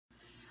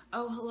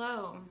Oh,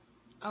 hello.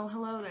 Oh,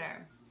 hello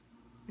there.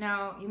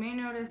 Now, you may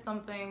notice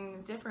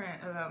something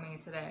different about me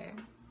today.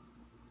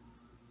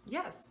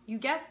 Yes, you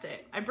guessed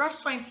it. I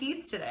brushed my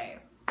teeth today.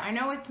 I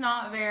know it's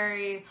not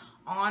very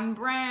on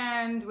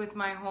brand with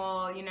my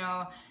whole,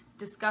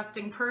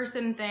 disgusting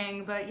person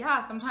thing, but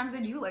yeah, sometimes I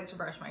do like to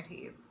brush my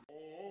teeth.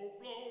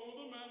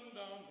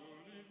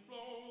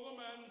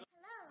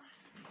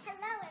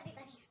 Hello,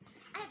 everybody.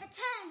 I have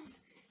returned.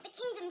 The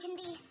kingdom can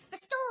be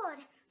restored,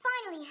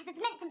 finally, as it's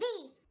meant to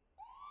be.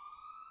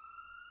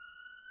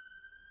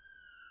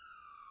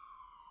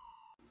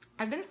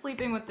 I've been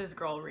sleeping with this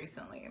girl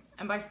recently,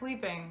 and by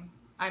sleeping,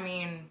 I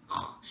mean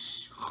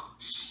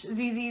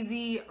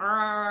z,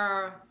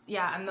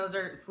 yeah, and those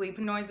are sleep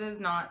noises,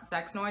 not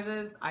sex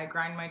noises. I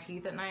grind my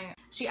teeth at night.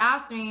 She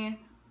asked me,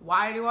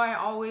 why do I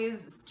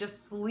always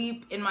just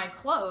sleep in my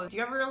clothes? Do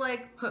you ever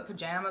like put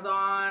pajamas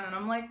on? And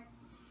I'm like,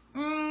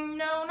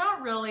 no,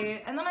 not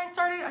really. And then I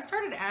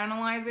started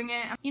analyzing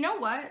it. You know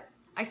what?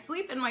 I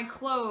sleep in my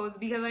clothes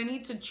because I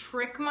need to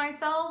trick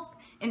myself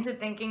into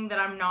thinking that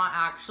I'm not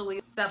actually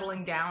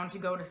settling down to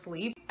go to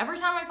sleep. Every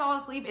time I fall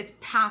asleep, it's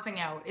passing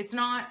out. It's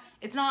not,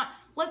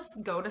 let's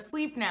go to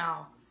sleep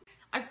now.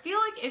 I feel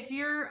like if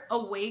you're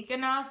awake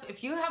enough,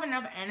 if you have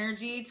enough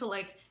energy to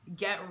like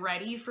get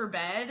ready for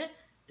bed,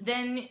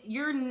 then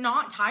you're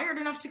not tired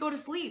enough to go to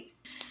sleep.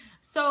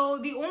 So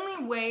the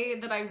only way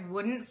that I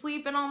wouldn't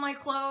sleep in all my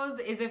clothes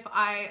is if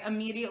I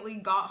immediately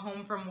got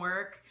home from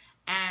work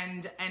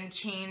and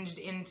changed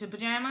into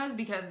pajamas,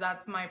 because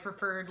that's my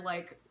preferred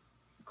like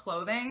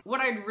clothing.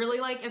 What I'd really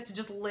like is to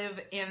just live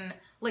in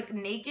like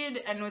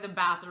naked and with a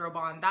bathrobe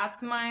on.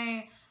 That's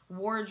my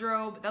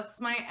wardrobe.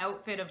 That's my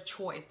outfit of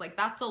choice. Like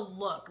that's a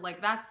look.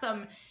 Like that's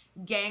some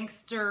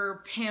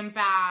gangster pimp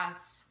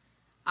ass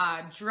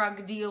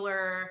drug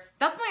dealer.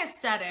 That's my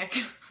aesthetic.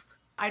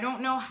 I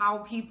don't know how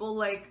people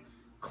like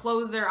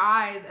close their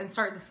eyes and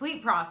start the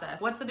sleep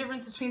process. What's the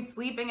difference between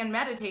sleeping and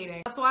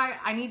meditating? That's why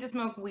I need to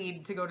smoke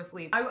weed to go to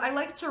sleep. I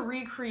like to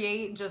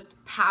recreate just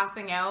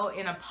passing out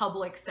in a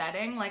public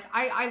setting. Like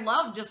I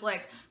love just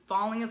like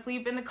falling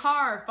asleep in the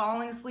car,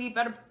 falling asleep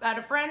at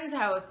a friend's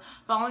house,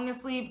 falling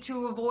asleep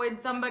to avoid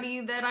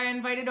somebody that I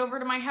invited over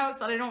to my house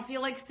that I don't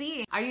feel like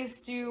seeing. I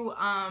used to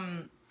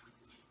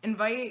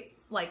invite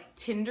like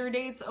Tinder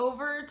dates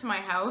over to my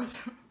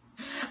house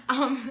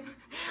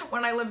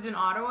when I lived in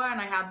Ottawa, and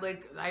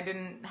I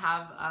didn't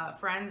have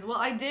friends. Well,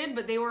 I did,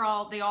 but they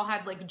all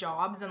had like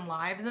jobs and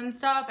lives and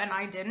stuff, and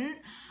I didn't.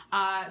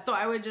 So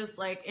I would just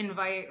like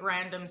invite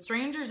random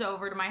strangers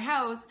over to my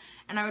house,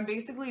 and I would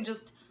basically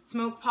just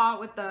smoke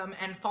pot with them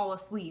and fall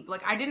asleep.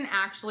 Like I didn't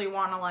actually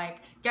want to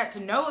like get to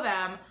know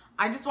them.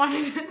 I just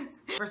wanted to,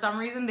 for some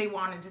reason they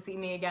wanted to see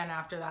me again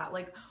after that.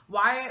 Like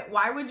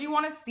why would you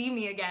want to see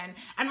me again?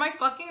 And my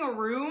fucking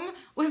room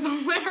was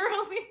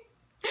literally,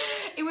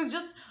 it was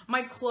just,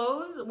 my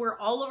clothes were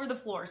all over the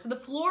floor. So the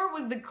floor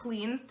was the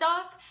clean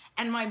stuff,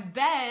 and my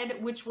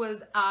bed, which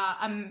was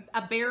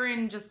a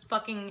barren, just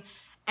fucking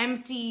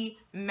empty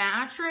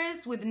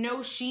mattress with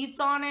no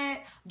sheets on it,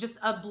 just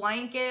a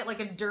blanket,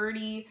 like a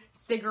dirty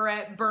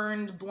cigarette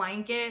burned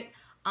blanket.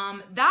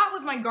 That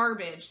was my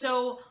garbage.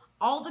 So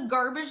all the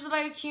garbage that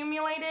I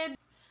accumulated,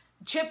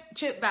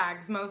 chip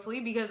bags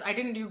mostly, because I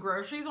didn't do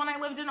groceries when I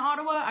lived in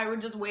Ottawa. I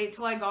would just wait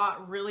till I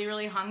got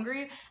really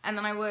hungry, and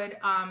then I would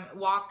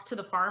walk to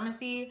the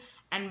pharmacy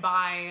and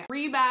buy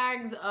 3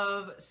 bags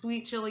of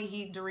sweet chili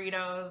heat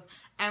Doritos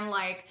and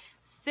like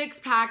 6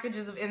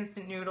 packages of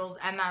instant noodles,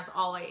 and that's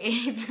all I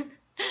ate.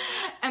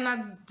 And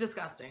that's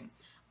disgusting.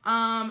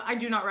 I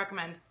do not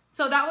recommend.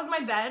 So that was my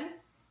bed.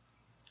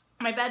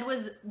 My bed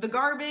was the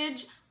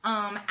garbage,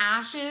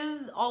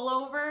 ashes all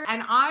over,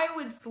 and I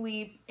would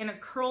sleep in a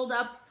curled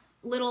up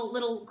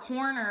little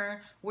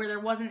corner where there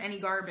wasn't any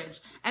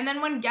garbage. And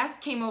then when guests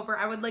came over,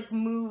 I would like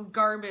move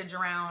garbage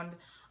around.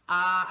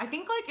 I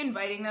think like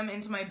inviting them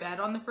into my bed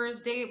on the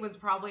first date was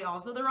probably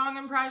also the wrong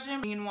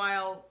impression.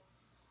 Meanwhile,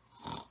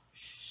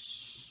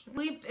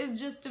 sleep is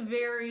just a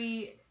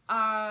very,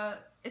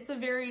 it's a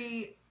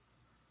very,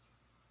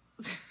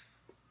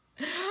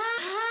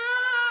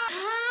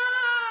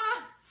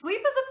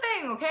 sleep is a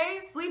thing, okay?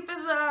 Sleep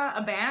is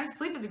a band.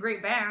 Sleep is a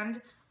great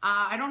band.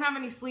 I don't have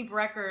any sleep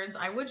records.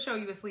 I would show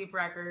you a sleep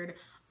record.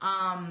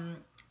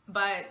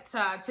 But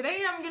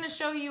today I'm going to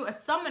show you a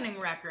summoning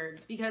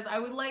record, because I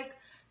would like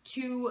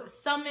to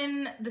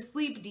summon the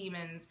sleep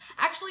demons.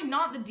 Actually,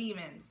 not the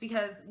demons,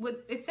 because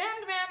is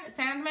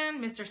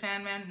Sandman, Mr.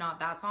 Sandman, not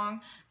that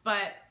song,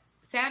 but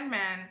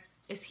Sandman,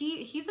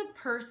 he's a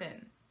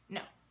person?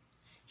 No.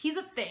 He's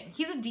a thing.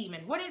 He's a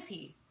demon. What is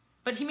he?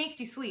 But he makes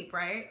you sleep,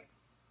 right?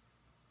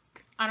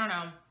 I don't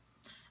know.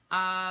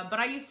 But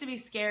I used to be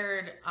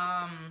scared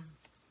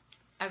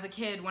as a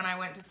kid when I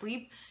went to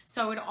sleep.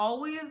 So I would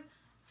always,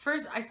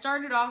 first I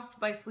started off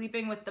by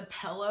sleeping with the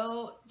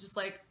pillow, just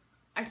like,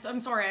 I'm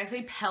sorry, I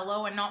say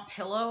pillow and not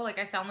pillow. Like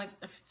I sound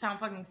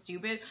fucking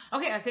stupid.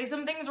 Okay, I say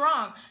some things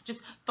wrong.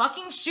 Just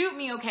fucking shoot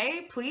me,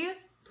 okay?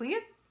 Please?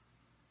 Please?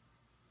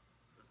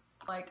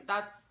 Like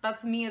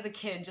that's me as a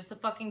kid, just a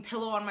fucking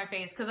pillow on my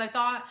face. Cause I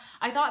thought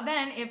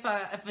then if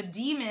a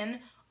demon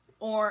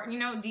or, you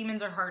know,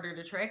 demons are harder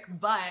to trick,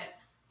 but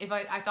if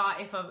I thought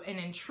if an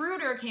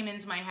intruder came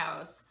into my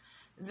house,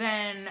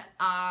 then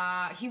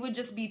he would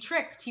just be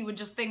tricked. He would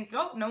just think,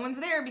 oh, no one's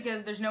there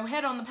because there's no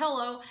head on the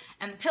pillow,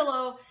 and the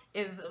pillow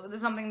is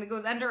something that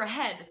goes under a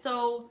head.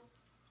 So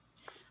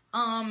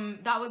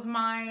that was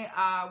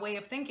my way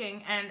of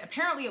thinking, and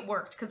apparently it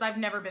worked because I've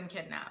never been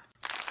kidnapped.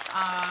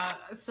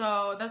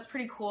 So that's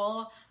pretty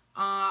cool.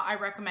 I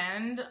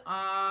recommend.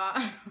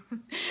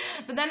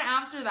 But then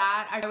after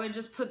that, I would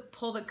just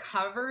pull the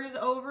covers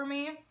over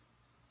me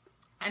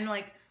and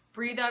like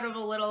breathe out of a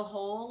little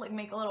hole, like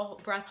make a little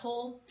breath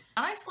hole.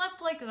 And I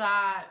slept like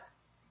that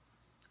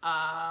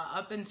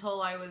up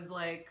until I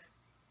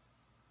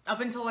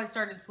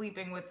started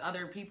sleeping with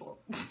other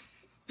people.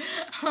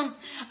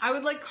 I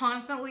would like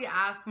constantly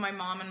ask my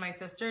mom and my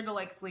sister to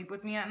like sleep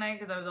with me at night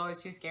because I was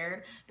always too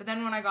scared. But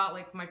then when I got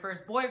like my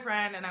first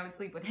boyfriend and I would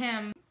sleep with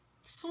him,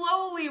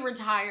 slowly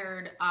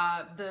retired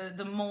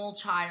the mole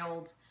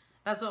child.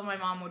 That's what my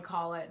mom would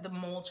call it, the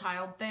mole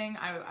child thing.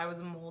 I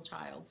was a mole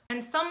child.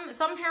 And some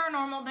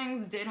paranormal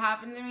things did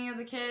happen to me as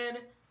a kid.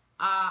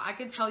 I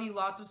could tell you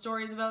lots of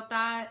stories about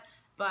that,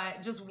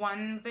 but just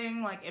one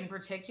thing like in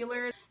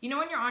particular, you know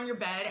when you're on your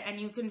bed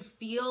and you can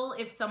feel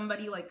if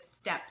somebody like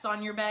steps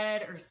on your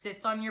bed or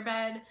sits on your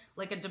bed,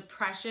 like a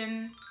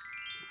depression.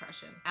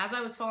 As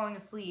I was falling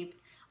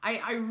asleep,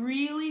 I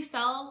really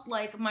felt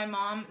like my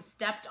mom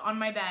stepped on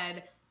my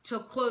bed to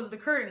close the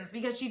curtains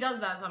because she does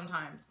that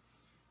sometimes.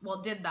 Well,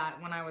 did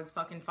that when I was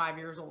fucking 5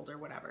 years old or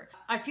whatever.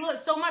 I feel it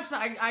so much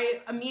that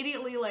I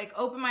immediately like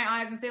open my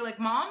eyes and say like,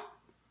 Mom?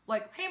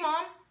 Like, hey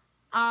Mom?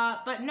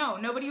 But no,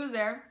 nobody was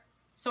there.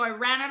 So I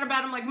ran out of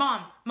bed. I'm like,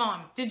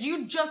 Mom, did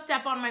you just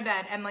step on my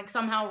bed and like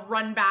somehow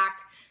run back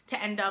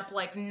to end up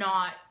like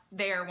not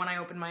there when I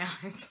opened my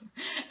eyes?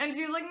 And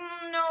she's like,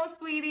 no,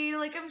 sweetie,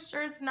 like I'm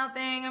sure it's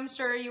nothing. I'm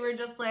sure you were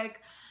just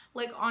like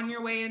on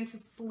your way into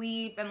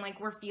sleep and like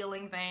we're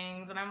feeling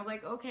things. And I was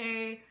like,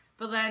 okay.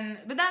 But then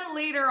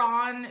later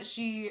on,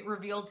 she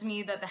revealed to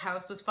me that the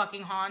house was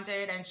fucking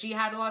haunted and she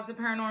had lots of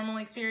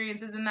paranormal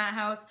experiences in that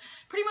house.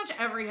 Pretty much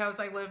every house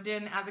I lived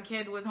in as a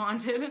kid was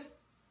haunted,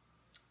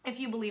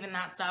 if you believe in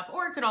that stuff.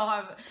 Or it could all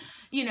have,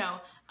 you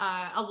know,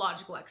 a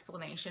logical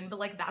explanation, but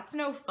like that's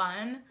no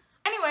fun.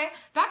 Anyway,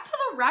 back to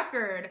the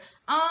record.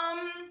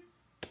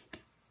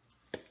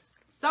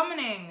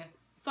 Summoning.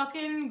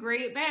 Fucking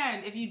great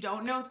band. If you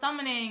don't know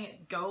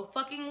Summoning, go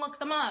fucking look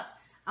them up.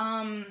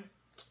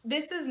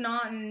 This is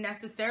not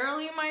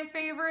necessarily my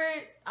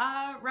favorite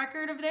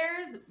record of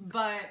theirs,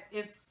 but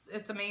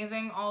it's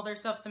amazing. All their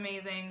stuff's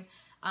amazing.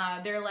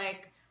 They're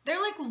like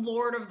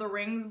Lord of the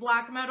Rings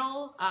black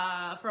metal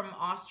from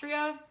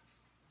Austria.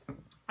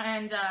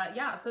 And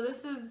yeah, so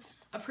this is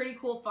a pretty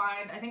cool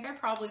find. I think I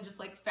probably just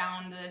like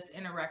found this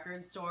in a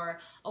record store.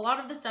 A lot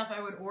of the stuff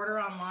I would order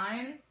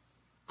online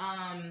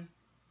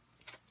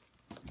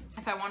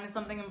if I wanted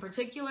something in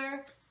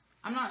particular.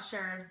 I'm not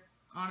sure,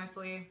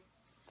 honestly,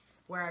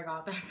 where I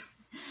got this.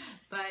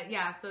 But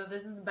yeah, so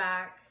this is the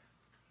back.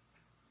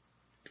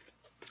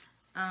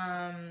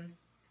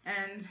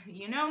 And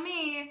you know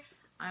me,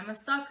 I'm a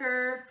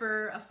sucker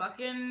for a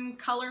fucking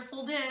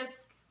colorful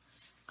disc.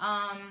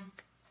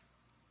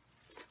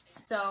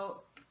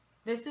 So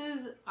this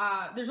is,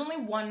 there's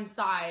only one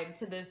side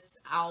to this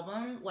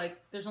album. Like,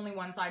 there's only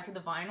one side to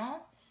the vinyl.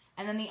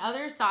 And then the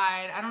other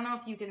side, I don't know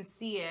if you can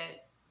see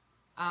it,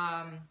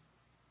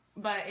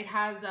 but it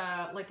has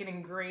like an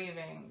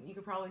engraving. You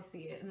could probably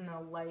see it in the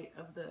light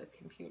of the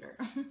computer.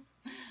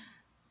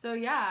 So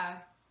yeah,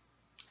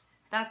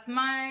 that's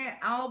my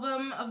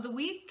album of the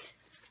week.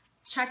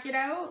 Check it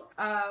out.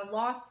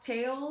 Lost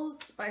Tales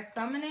by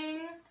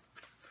Summoning.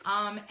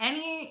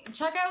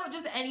 Check out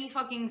just any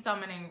fucking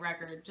Summoning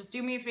record. Just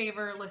do me a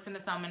favor, listen to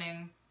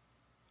Summoning.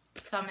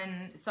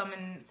 Summon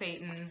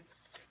Satan.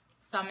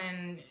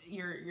 Summon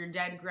your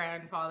dead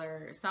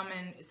grandfather.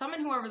 Summon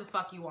whoever the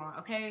fuck you want,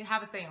 okay?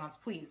 Have a seance,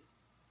 please.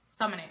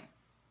 Summoning.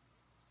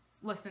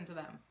 Listen to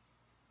them.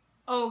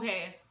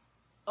 Okay.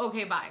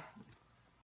 Okay, bye.